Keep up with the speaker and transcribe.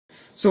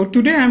So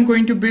today I am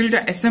going to build a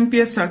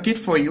SMPS circuit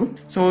for you.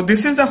 So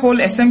this is the whole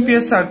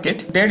SMPS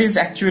circuit. There is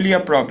actually a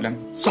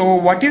problem. So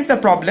what is the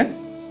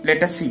problem?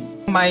 Let us see.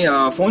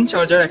 My phone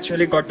charger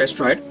actually got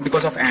destroyed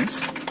because of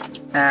ants.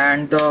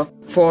 And the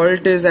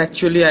fault is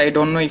actually, I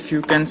don't know if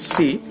you can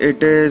see,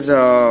 it is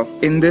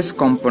in this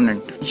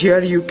component. Here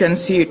you can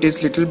see it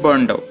is little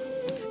burned out.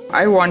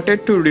 I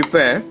wanted to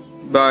repair,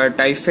 but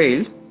I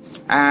failed.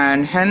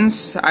 And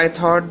hence I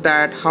thought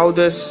that how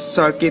this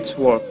circuits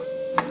work.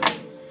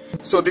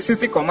 So this is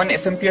the common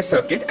SMPS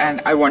circuit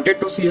and I wanted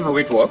to see how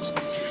it works.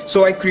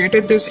 So I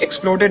created this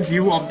exploded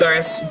view of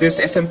this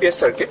SMPS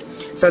circuit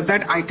such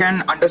that I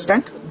can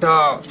understand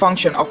the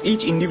function of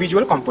each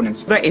individual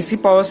components. The AC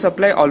power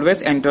supply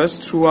always enters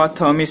through a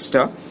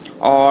thermistor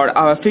or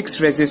a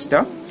fixed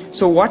resistor.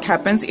 So what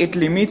happens, it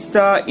limits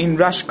the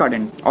inrush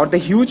current or the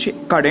huge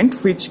current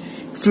which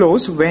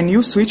flows when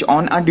you switch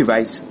on a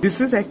device.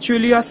 This is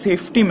actually a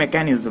safety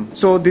mechanism.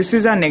 So this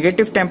is a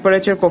negative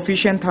temperature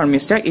coefficient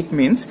thermistor. It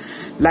means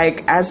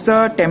like as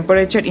the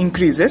temperature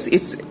increases,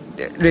 its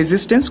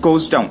resistance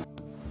goes down.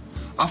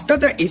 After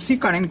the AC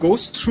current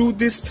goes through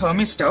this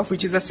thermistor,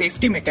 which is a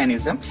safety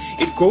mechanism,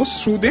 it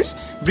goes through this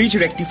bridge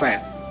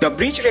rectifier. The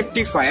bridge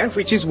rectifier,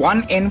 which is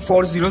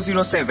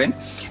 1N4007,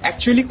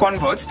 actually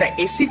converts the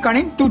AC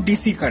current to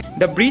DC current.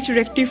 The bridge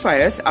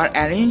rectifiers are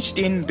arranged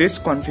in this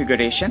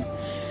configuration.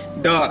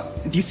 The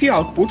DC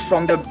output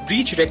from the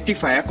bridge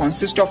rectifier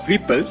consists of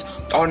ripples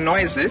or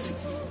noises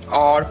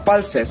or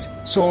pulses.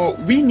 So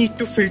we need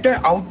to filter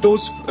out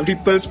those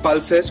ripples,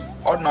 pulses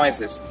or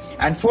noises.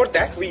 And for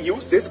that we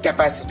use this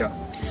capacitor.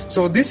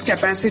 So this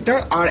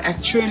capacitor are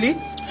actually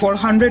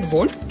 400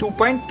 volt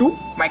 2.2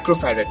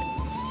 microfarad.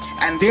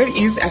 And there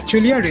is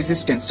actually a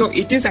resistance. So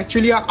it is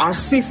actually a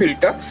RC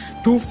filter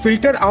to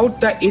filter out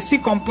the AC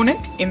component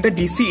in the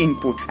DC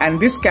input.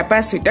 And this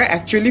capacitor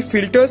actually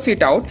filters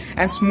it out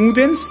and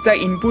smoothens the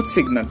input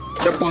signal.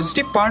 The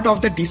positive part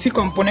of the DC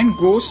component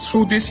goes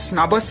through this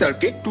snubber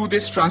circuit to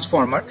this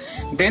transformer.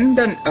 Then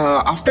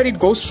after it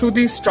goes through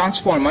this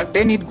transformer,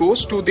 then it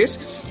goes to this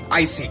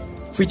IC,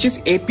 which is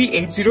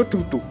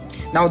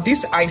AP8022. Now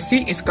this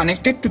IC is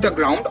connected to the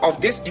ground of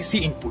this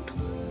DC input.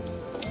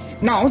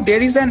 Now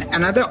there is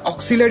another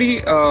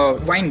auxiliary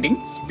winding.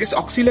 This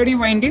auxiliary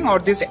winding or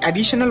this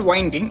additional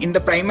winding in the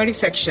primary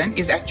section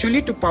is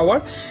actually to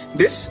power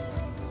this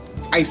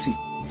IC.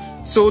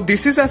 So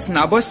this is a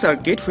snubber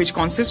circuit which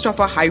consists of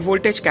a high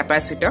voltage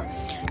capacitor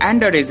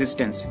and a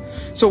resistance.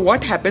 So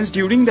what happens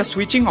during the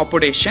switching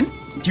operation,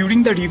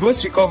 during the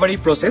reverse recovery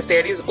process,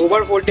 there is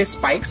over voltage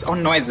spikes or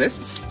noises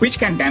which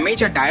can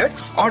damage a diode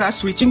or a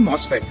switching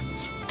MOSFET.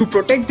 To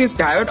protect this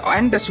diode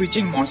and the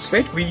switching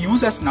MOSFET, we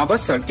use a snubber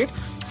circuit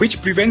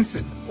which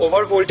prevents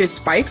over voltage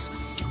spikes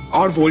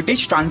or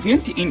voltage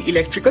transient in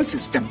electrical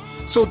system.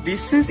 So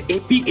this is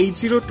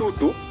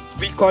AP8022.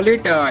 We call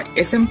it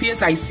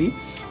SMPS IC,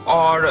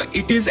 or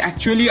it is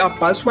actually a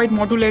pulse width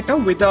modulator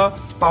with a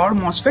power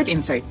MOSFET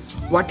inside.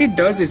 What it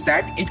does is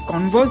that it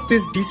converts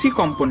this DC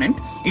component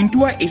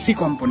into a AC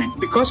component,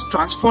 because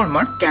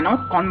transformer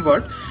cannot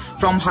convert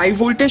from high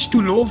voltage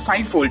to low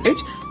 5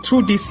 voltage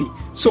through DC.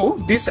 So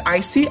this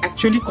IC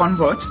actually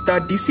converts the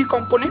DC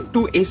component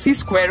to AC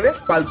square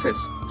wave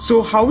pulses.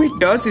 So how it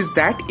does is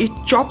that it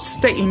chops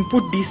the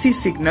input DC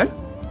signal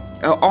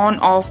on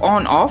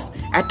off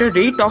at a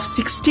rate of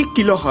 60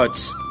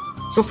 kilohertz.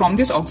 So from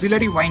this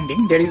auxiliary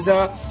winding there is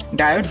a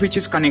diode which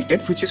is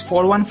connected, which is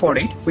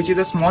 4148, which is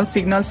a small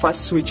signal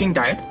fast switching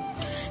diode.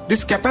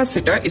 This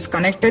capacitor is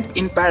connected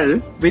in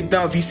parallel with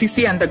the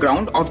VCC and the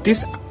ground of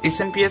this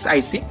SMPS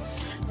IC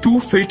to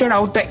filter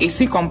out the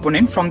AC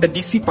component from the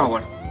DC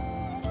power,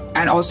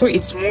 and also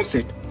it smooths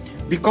it,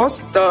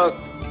 because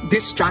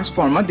this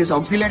transformer, this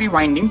auxiliary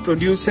winding,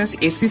 produces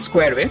AC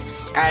square wave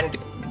and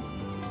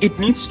it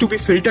needs to be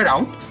filtered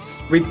out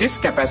with this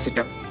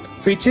capacitor,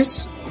 which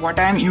is what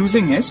I am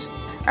using is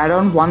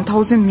around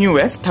 1000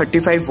 μF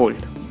 35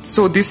 volt.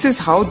 So this is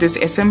how this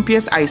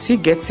SMPS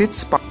IC gets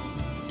its power.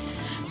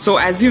 So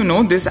as you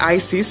know, this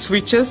IC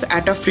switches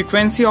at a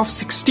frequency of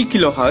 60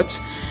 kilohertz.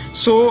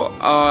 So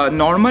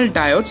normal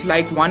diodes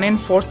like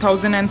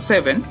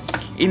 1N4007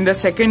 in the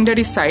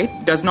secondary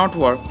side does not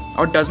work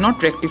or does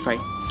not rectify.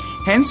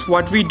 Hence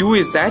what we do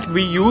is that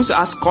we use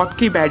a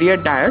Schottky barrier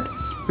diode,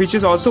 which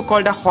is also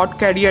called a hot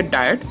carrier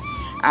diode,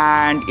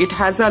 and it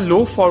has a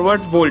low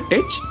forward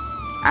voltage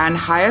and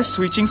higher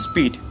switching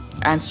speed,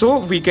 and so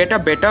we get a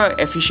better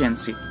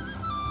efficiency.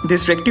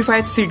 This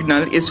rectified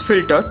signal is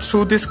filtered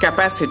through this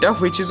capacitor,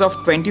 which is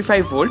of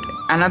 25 volt.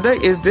 Another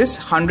is this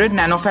 100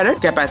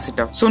 nanofarad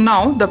capacitor. So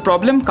now the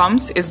problem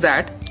comes is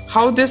that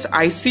how this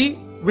IC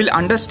will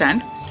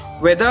understand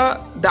whether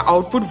the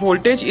output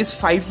voltage is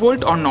 5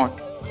 volt or not.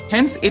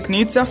 Hence it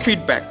needs a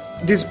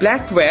feedback. This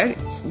black wire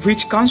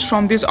which comes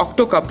from this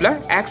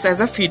optocoupler acts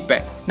as a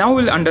feedback. Now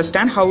we'll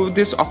understand how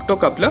this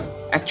optocoupler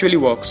actually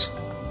works.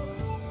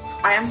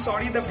 I am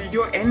sorry the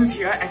video ends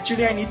here.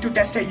 Actually I need to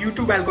test a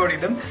YouTube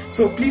algorithm,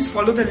 so please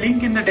follow the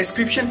link in the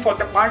description for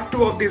the part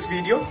 2 of this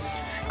video.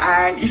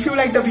 And if you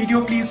like the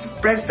video, please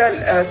press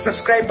the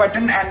subscribe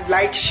button and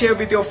like, share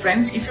with your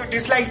friends. If you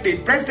disliked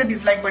it, press the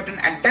dislike button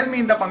and tell me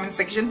in the comment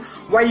section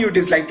why you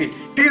disliked it.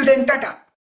 Till then, tata.